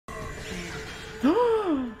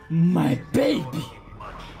My baby.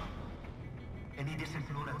 Any decent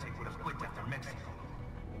lunatic would have quit after Mexico.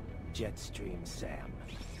 Jetstream Sam.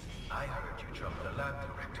 I heard you dropped the lab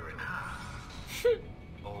director in half.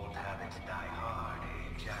 Old habits die hard,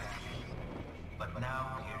 eh, Jack? But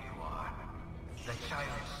now here you are, the child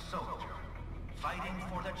soldier, fighting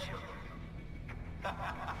for the children.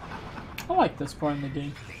 I like this part in the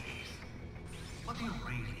game. Please, what do you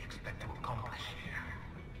really expect to accomplish here?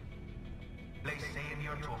 Play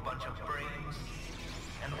savior to a bunch of brains?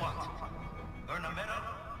 And what? Earn a medal?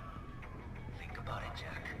 Think about it,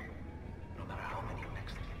 Jack. No matter how many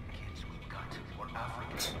Mexican kids we've got, or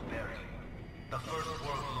Africans we bury, the first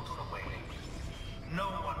world looks away. No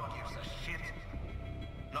one gives a shit.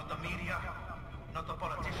 Not the media, not the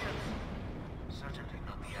politicians, certainly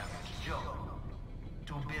not the average Joe.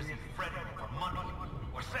 Too busy fretting for money,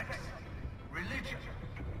 or sex, religion,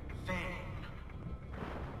 fame.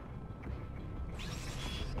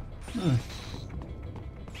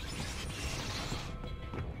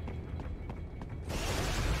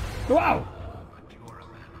 Wow! But you're a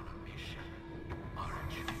man on a mission,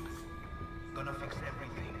 aren't you? Gonna fix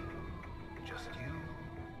everything. Just you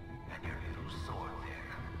and your little sword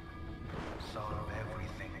there. Solve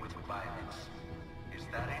everything with violence. Is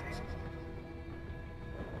that it?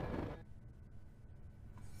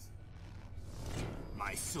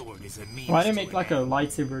 My sword is a means. Why did it make like a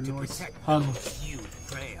lightsaber to noise? protect Hum. those you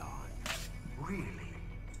prey on. Really?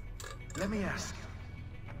 Let me ask you.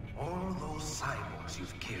 All those cyborgs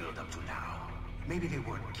you've killed up to now, maybe they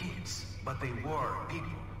weren't kids, but they were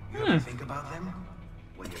people. You ever think about them?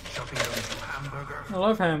 When you're chopping them into hamburger? I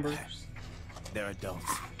love hamburgers. They're adults.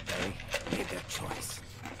 They made their choice.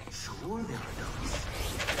 Sure they're adults.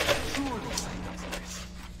 Sure they signed up for this.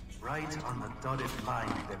 Right on the dotted line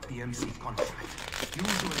of their PMC contract.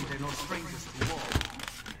 Usually they're no strangers to war.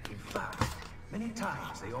 In fact, many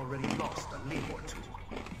times they already lost a limb or two.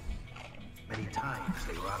 Many times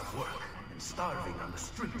they were out of work and starving on the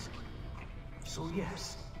streets. So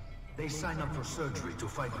yes, they sign up for surgery to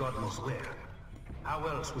fight God knows where. How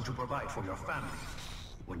else would you provide for your family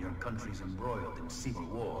when your country's embroiled in civil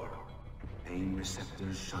war? Pain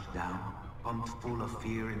receptors shut down, pumped full of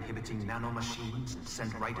fear-inhibiting nanomachines and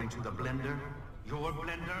sent right into the blender? Your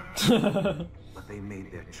blender? But they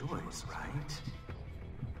made their choice, right?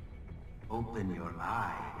 Open your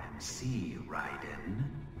eye and see, Raiden.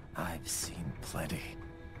 I've seen plenty.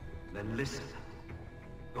 Then listen.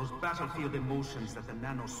 Those battlefield emotions that the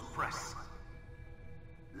nanos suppress.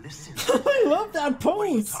 Listen. I love that What are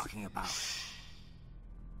you pose! talking about?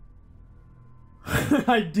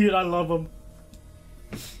 Dude, I love him.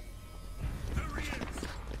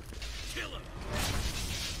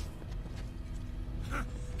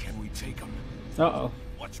 Can we take him? Uh-oh.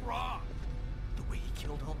 What's wrong? The way he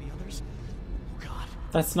killed all the others? Oh God.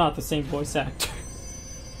 That's not the same voice actor.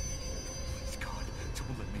 Please God,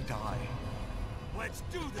 don't let me die. Let's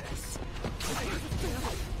do this!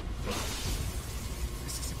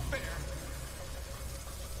 This isn't fair.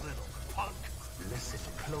 Little punk. Listen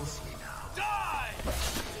closely now. Die!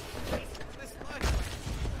 This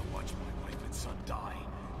life. I watched my wife and son die.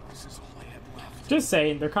 This is all I have left. Just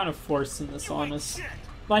saying, they're kind of forcing this on us.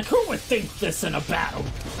 Like, who would think this in a battle?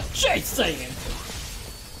 Just saying.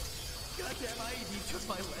 Goddamn, I he took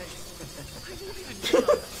my legs. I didn't even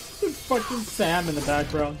know. It's fucking Sam in the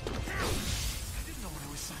background. I didn't know what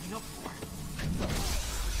I was signing up for.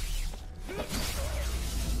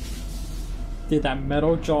 Did that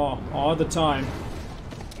metal jaw all the time.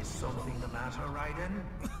 Is something the matter, Raiden?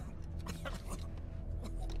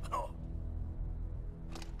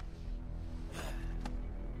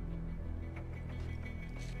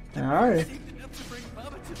 Alright. Enough to bring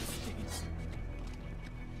Mama to the States.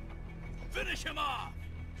 Finish him off!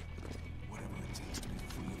 Whatever it takes to be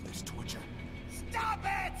free of this torture. Stop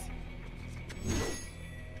it!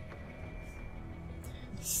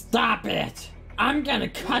 Stop it! I'm gonna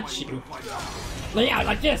cut you. Yeah,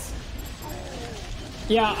 like this.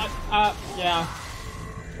 Yeah, yeah.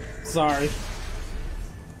 Sorry.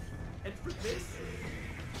 And for this,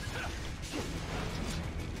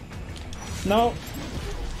 No.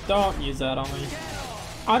 Don't use that on me.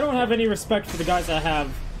 I don't have any respect for the guys that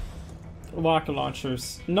have rocket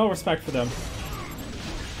launchers. No respect for them.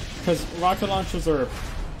 Because rocket launchers are a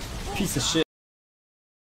piece of shit.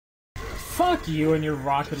 Fuck you and your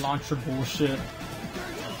rocket launcher bullshit.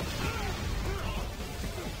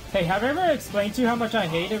 Hey, have I ever explained to you how much I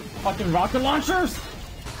hated fucking rocket launchers?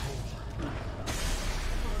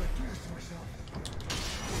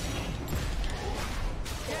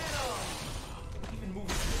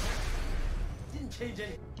 didn't change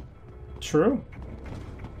anything. True.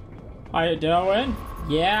 Did I win?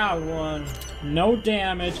 Yeah, I won. No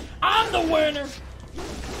damage. I'm the winner!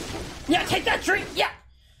 Yeah, take that tree! Yeah!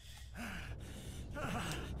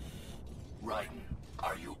 Raiden,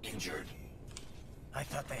 are you injured? I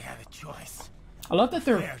thought they had a choice. I love that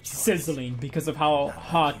they're Fair choice. sizzling because of how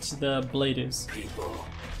hot the blade is. People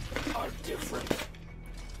are different.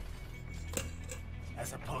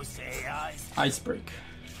 As opposed to AIs, Ice break.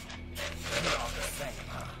 you're all the same,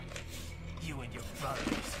 huh? You and your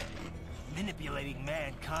brothers. Manipulating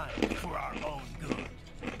mankind for our own good.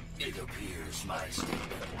 It appears my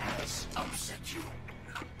statement has upset you.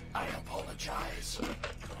 I apologize.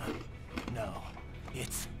 No,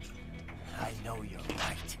 it's... I know you're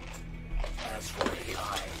right. As for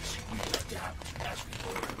AIs, we adapt as we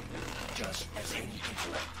learn. Just as any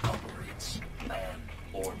intellect operates, man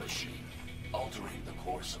or machine, altering the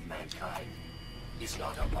course of mankind is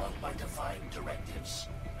not among my defined directives.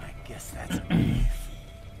 I guess that's a relief.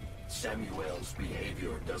 Samuel's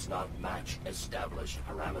behavior does not match established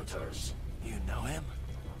parameters. You know him?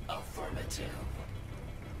 Affirmative.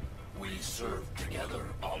 We served together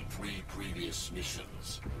on 3 previous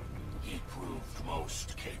missions. He proved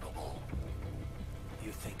most capable.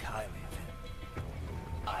 You think highly of him?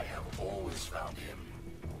 I have always found him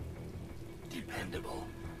dependable.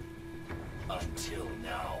 Until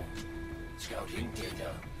now. Scouting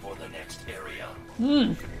data for the next area.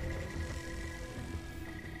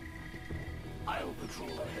 I'll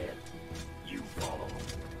patrol ahead. You follow.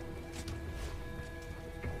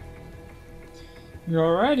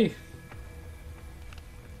 You're ready.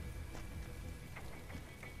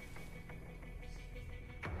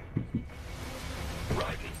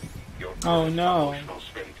 Oh no.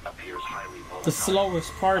 The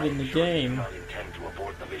slowest part in the game. I intend to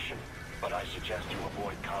abort the mission, but I suggest you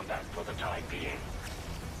avoid combat for the time being.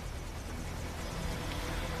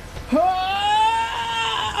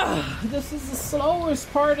 This is the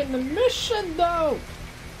slowest part in the mission, though.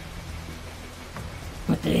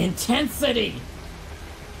 But the intensity,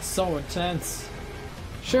 so intense.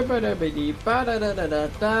 Shibba-dibby-dee,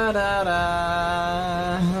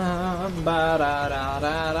 ba-da-da-da-da-da-da-da,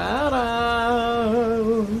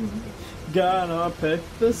 ba-da-da-da-da-da. Gonna pick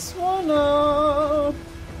this one up.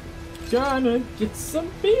 Gonna get some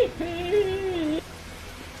BP.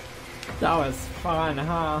 That was fun,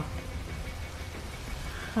 huh?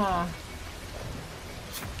 Huh.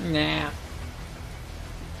 Nah.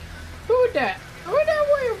 Who that? Who that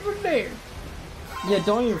way over there? Yeah,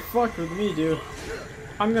 don't even fuck with me, dude.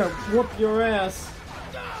 I'm gonna whoop your ass.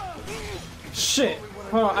 Shit.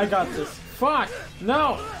 Oh, I got this. Fuck.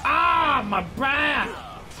 No. Ah, my back.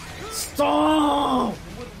 Stop.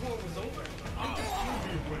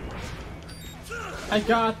 I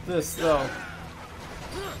got this, though.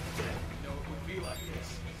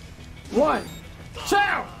 1, 2.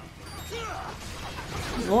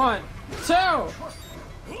 1, 2.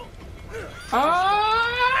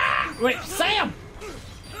 Ah! Wait, Sam!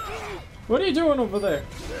 What are you doing over there?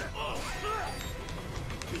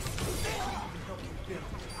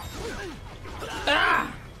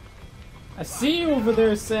 Ah! I see you over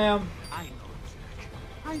there, Sam.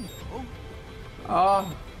 I know.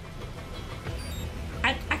 Oh.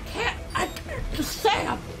 I can't.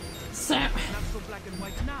 Sam! Sam! Not so black and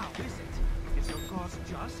white now, is it? Is your cause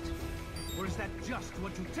just? Or is that just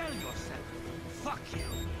what you tell yourself? Fuck you.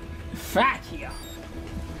 Fuck you.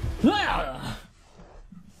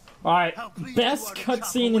 Alright, How pleased best you are to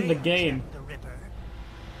cutscene chop in the away game. the Ripper.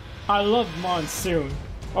 I love Monsoon.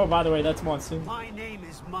 Oh, by the way, that's Monsoon. My name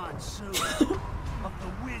is Monsoon, of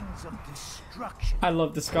the winds of destruction. I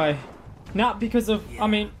love this guy. Not because of, I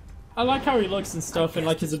mean, I like how he looks and stuff and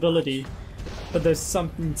like his ability, but there's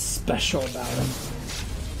something special about him.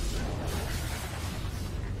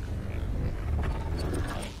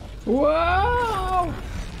 Whoa!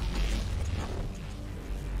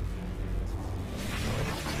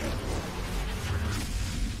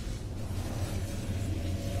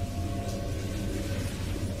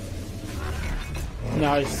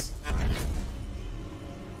 Nice.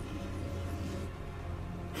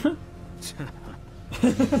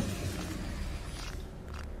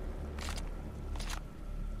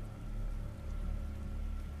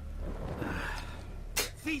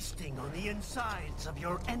 Feasting on the insides of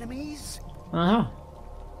your enemies? Uh-huh.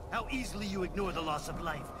 How easily you ignore the loss of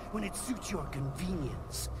life when it suits your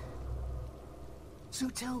convenience. So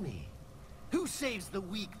tell me, who saves the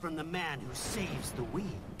weak from the man who saves the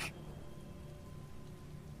weak?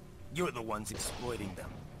 You're the ones exploiting them.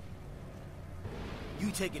 You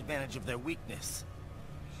take advantage of their weakness.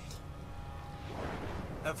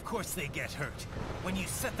 Of course they get hurt when you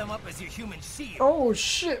set them up as your human shield. Oh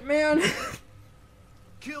shit, man.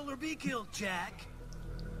 Kill or be killed, Jack.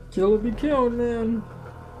 Kill or be killed, man.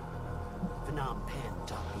 Phnom Penh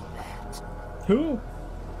taught me that. Who?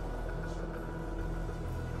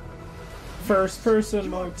 First person,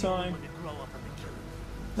 more time. To grow up on the killing.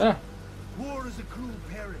 Ah. War is a cruel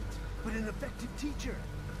parent, but an effective teacher.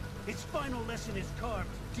 Its final lesson is carved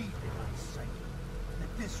deep in my psyche.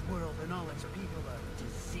 That this world and all its people are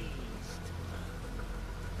diseased.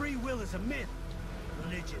 Free will is a myth.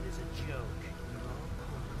 Religion is a joke. We're all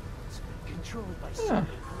pawns, controlled by something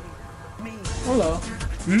greater. Me. Hello.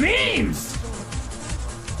 Memes!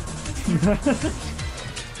 They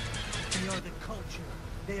are the culture.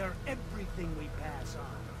 They are everything we pass on.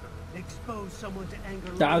 Expose someone to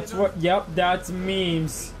anger. That's what, yep, that's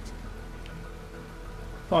memes.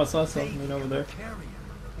 Oh, I saw something over there.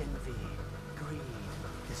 Envy, greed,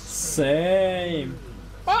 Same.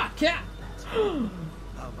 Ah, cat! How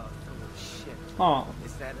about full of shit? Oh.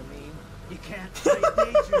 Is that a meme? You can't fight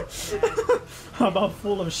nature, Jack. How about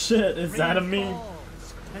full of shit? Is that a meme?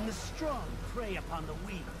 Falls, and the strong prey upon the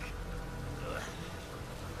weak. Ugh.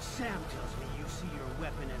 Sam tells me you see your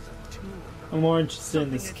weapon as a tool. I'm more interested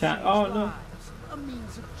in this Something cat. that Oh saves no. lives, a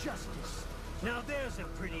means of justice. Now there's a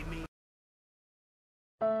pretty meme.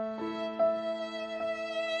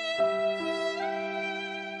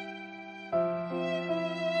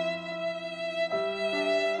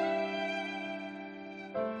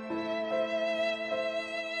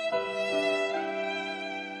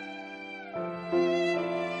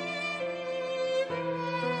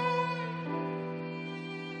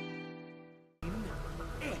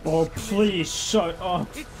 Oh, please shut up.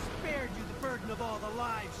 It spared you the burden of all the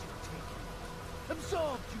lives you've taken.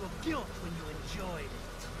 Absolved you of guilt when you enjoyed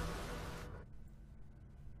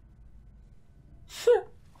it.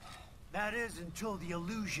 That is until the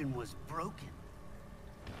illusion was broken.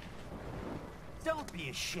 Don't be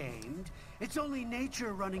ashamed. It's only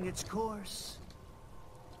nature running its course.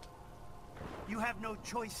 You have no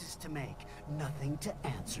choices to make, nothing to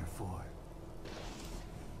answer for.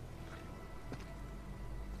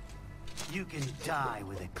 You can die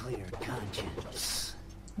with a clear conscience.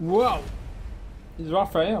 Whoa. It's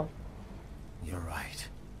Raphael. You're right.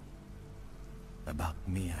 About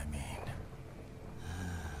me, I mean.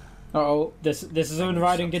 Uh-oh. This is when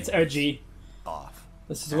Raiden gets edgy. Off.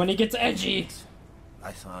 This is when he gets edgy.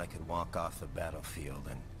 I thought I could walk off the battlefield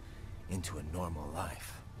and into a normal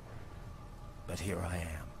life. But here I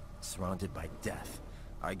am, surrounded by death,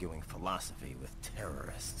 arguing philosophy with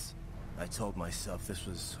terrorists. I told myself this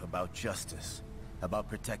was about justice, about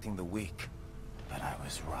protecting the weak. But I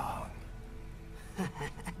was wrong.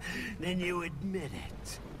 Then you admit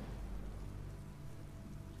it.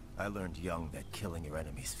 I learned young that killing your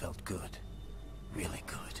enemies felt good. Really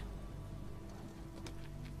good.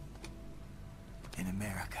 In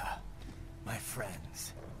America, my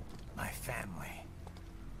friends, my family,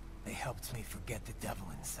 they helped me forget the devil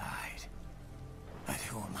inside. But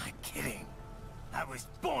who am I kidding? I was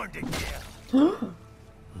born to kill!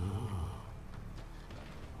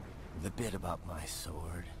 The bit about my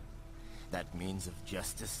sword, that means of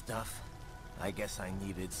justice stuff, I guess I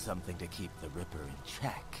needed something to keep the Ripper in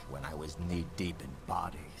check when I was knee-deep in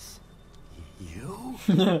bodies. You?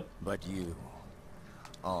 But you,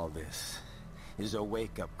 all this, is a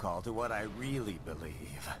wake-up call to what I really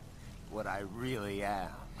believe, what I really am.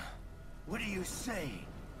 What do you say?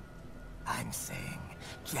 I'm saying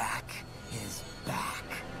Jack is back.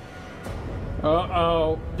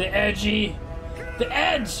 Uh-oh. The edgy. The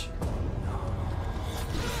edge!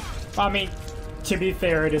 I mean, to be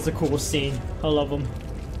fair, it is a cool scene. I love him.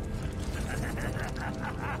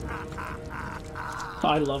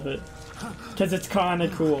 I love it. Because it's kind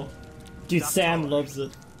of cool. Dude, Sam loves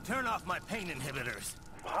it. Turn off my pain inhibitors.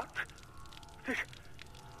 What? This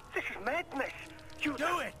is madness. You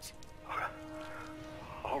Do it!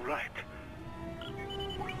 All right.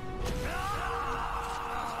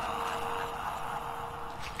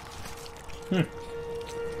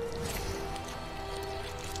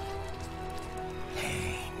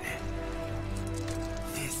 Pain.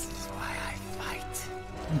 This is why I fight.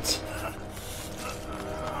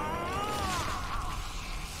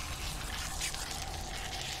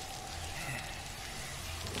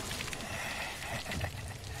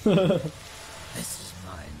 This is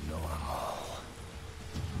my normal.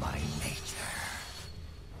 My nature.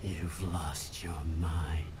 You've lost your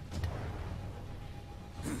mind.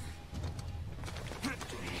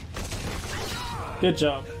 Good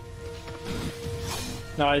job.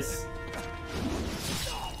 Nice.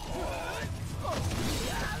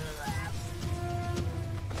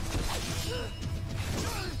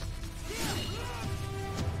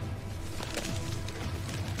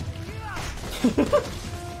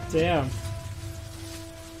 Damn.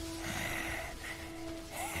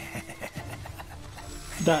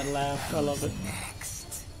 That laugh, I love it.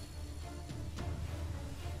 Next.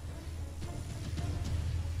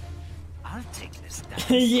 I'll take this down.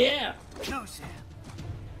 Yeah! No, Sam.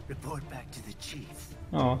 Report back to the chief.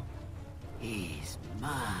 Oh. He's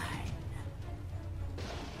mine.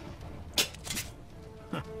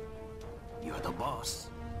 You're the boss.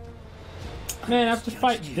 Man, I have to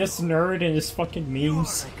fight this nerd and his fucking You're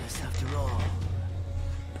memes. like us after all.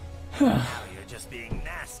 Now you're just being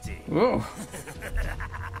nasty. Whoa.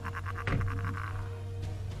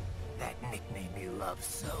 That nickname you love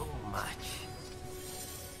so much.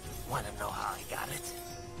 Wanna know how I got it?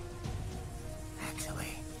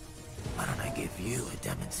 Actually, why don't I give you a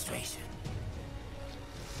demonstration?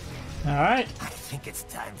 Alright. I think it's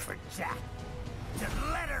time for Jack to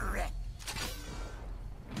let her rip.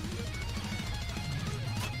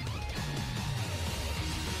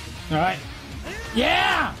 Alright.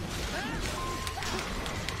 Yeah!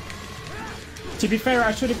 To be fair,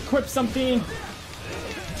 I should equip something.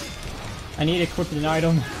 I need to equip an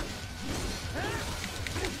item.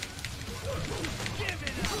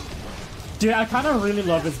 Dude, I kind of really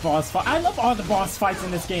love this boss fight. I love all the boss fights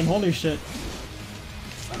in this game. Holy shit.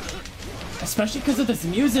 Especially because of this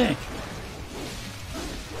music.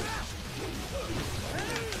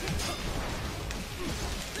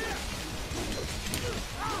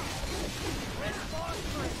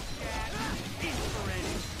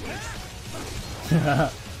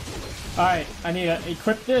 Alright, I need to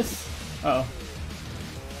equip this. Uh oh.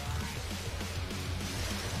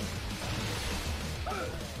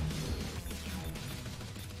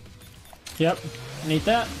 Yep, need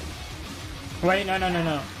that. Wait,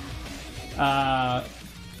 no.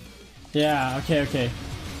 Yeah, okay.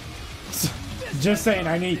 Just saying,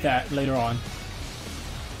 I need that later on.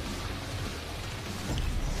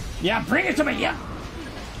 Yeah, bring it to me, yeah!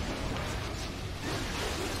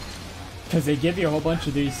 Because they give you a whole bunch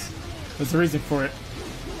of these. There's a reason for it.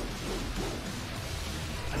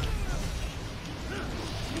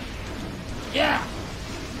 Yeah!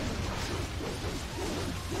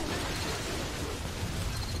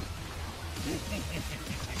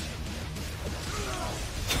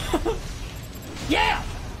 Yeah!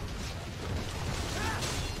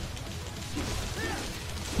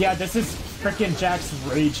 Yeah, this is freaking Jack's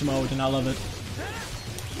rage mode, and I love it.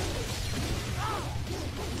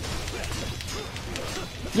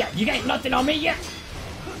 Yeah, you got nothing on me yet.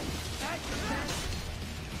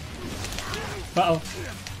 Uh-oh.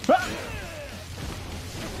 Ah!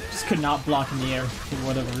 Just could not block in the air for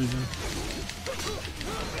whatever reason.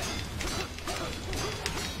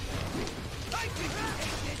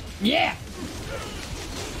 Yeah!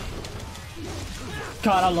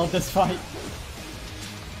 God, I love this fight.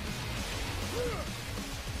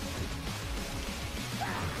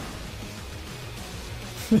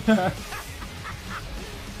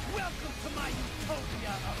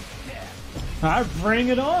 I bring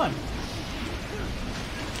it on.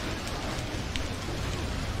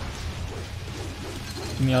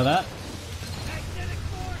 Give me all that.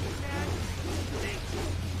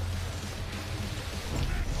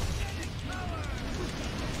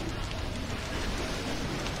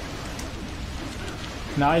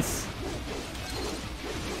 Nice.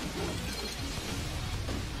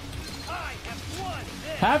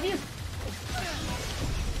 Have you?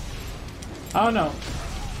 Oh no.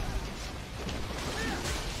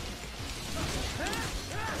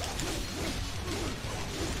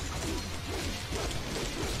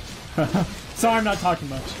 Sorry, I'm not talking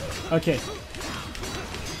much. Okay.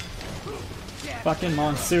 Fucking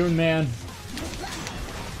Monsoon, man.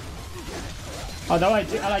 Although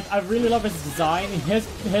I really love his design.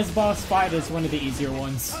 His boss fight is one of the easier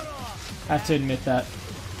ones. I have to admit that.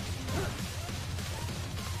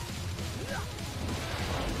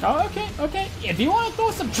 Oh, okay. If you want to throw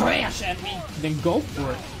some trash at me, then go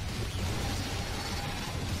for it.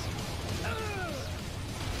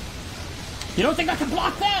 You don't think I can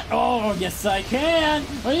block that? Oh, yes I can.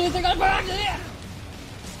 What do you think I'm block it?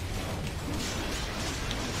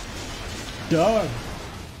 Done.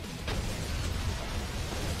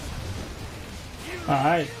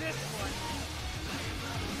 Alright.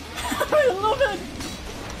 I love it.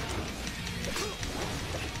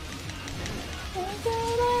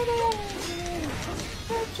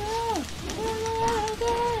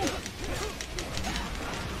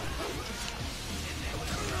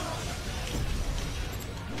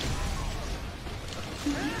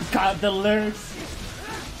 God, the lyrics.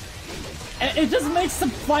 It just makes the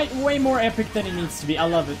fight way more epic than it needs to be. I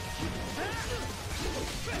love it.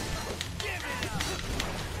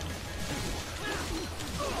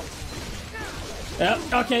 Yep,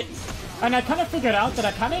 okay. And I kind of figured out that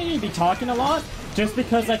I kind of need to be talking a lot, just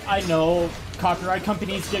because, like, I know copyright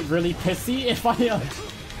companies get really pissy if I,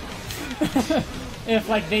 if,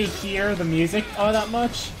 like, they hear the music all that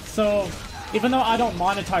much. So, even though I don't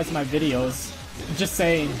monetize my videos, just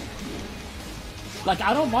saying, like,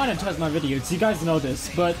 I don't monetize my videos, you guys know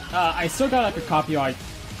this, but, I still got, like, a copyright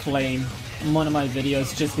claim in one of my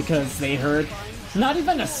videos just because they heard, not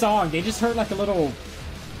even a song, they just heard, like, a little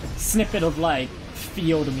snippet of, like,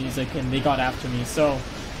 field music, and they got after me. So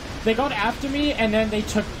they got after me, and then they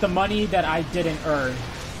took the money that I didn't earn.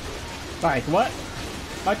 Like, what?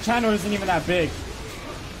 My channel isn't even that big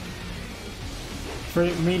for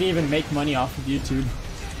me to even make money off of YouTube.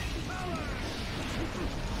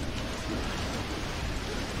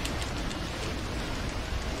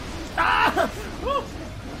 Ah! Woo!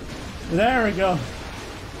 There we go.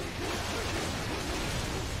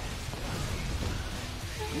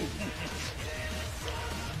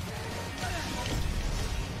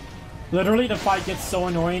 Literally, the fight gets so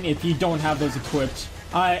annoying if you don't have those equipped.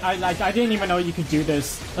 I didn't even know you could do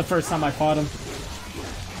this the first time I fought him,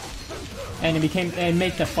 and it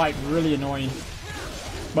made the fight really annoying.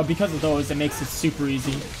 But because of those, it makes it super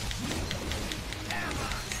easy.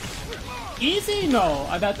 Easy? No,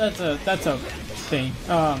 that's a thing.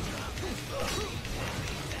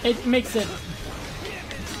 It makes it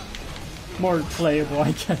more playable,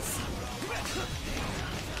 I guess.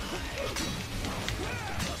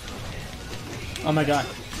 Oh my god.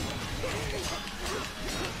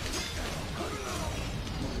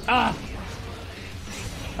 Ah!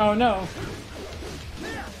 Oh no.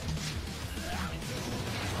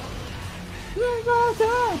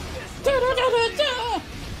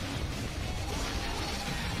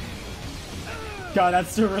 God,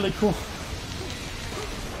 that's still really cool.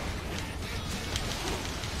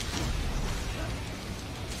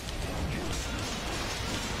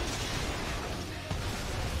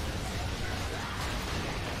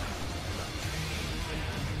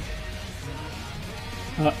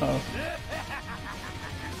 Uh-oh.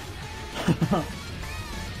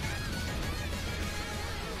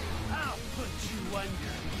 I'll put you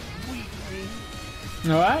under, weakling.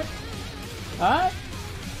 Alright? Alright?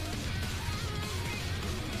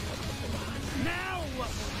 Now what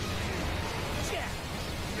will you do? Jack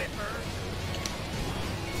Ripper.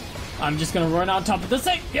 I'm just gonna run on top of this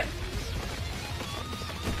thing. Yep.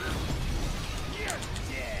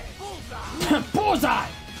 Bullseye. Bullseye!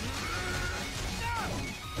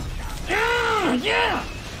 Yeah!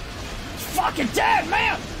 Fucking dead,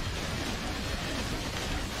 man!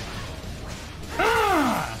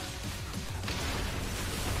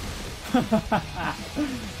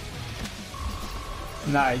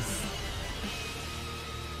 Nice.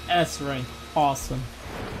 S rank. Awesome.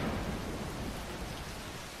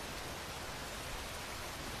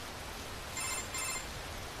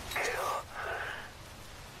 Kill.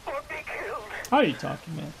 Or be killed. How are you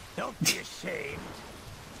talking, man? Don't be ashamed.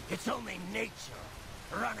 It's only nature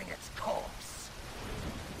running its course.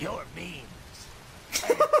 Your memes.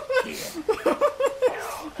 And here.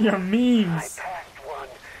 Your I memes. passed one.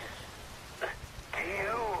 To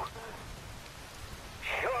you.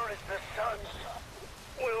 Sure as the sun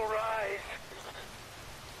will rise.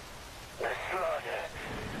 The slaughter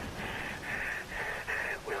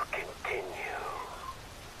will continue.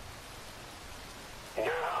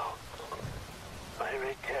 Now, I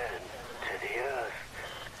return to the earth.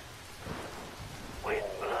 Wind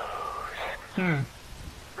blows.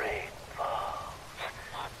 Rain falls.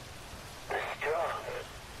 The strong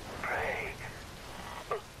prey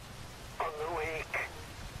on the weak.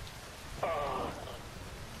 All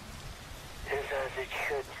is as it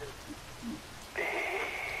should be.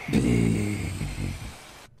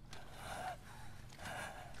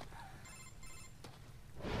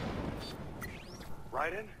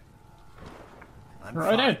 Right in? I'm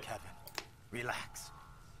Right fine, in. Kevin. Relax.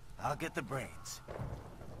 I'll get the brains.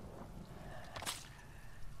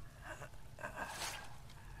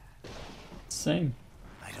 Same.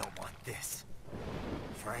 I don't want this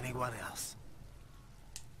for anyone else.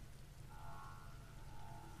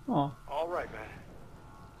 Oh. All right, man.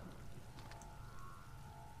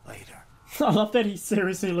 Later. I love that he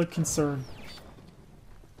seriously looked concerned.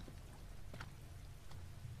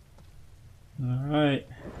 Alright.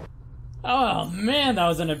 Oh man, that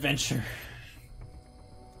was an adventure.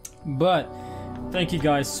 But, thank you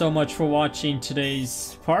guys so much for watching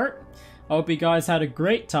today's part. I hope you guys had a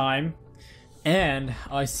great time. And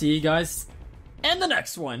I see you guys in the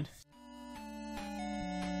next one.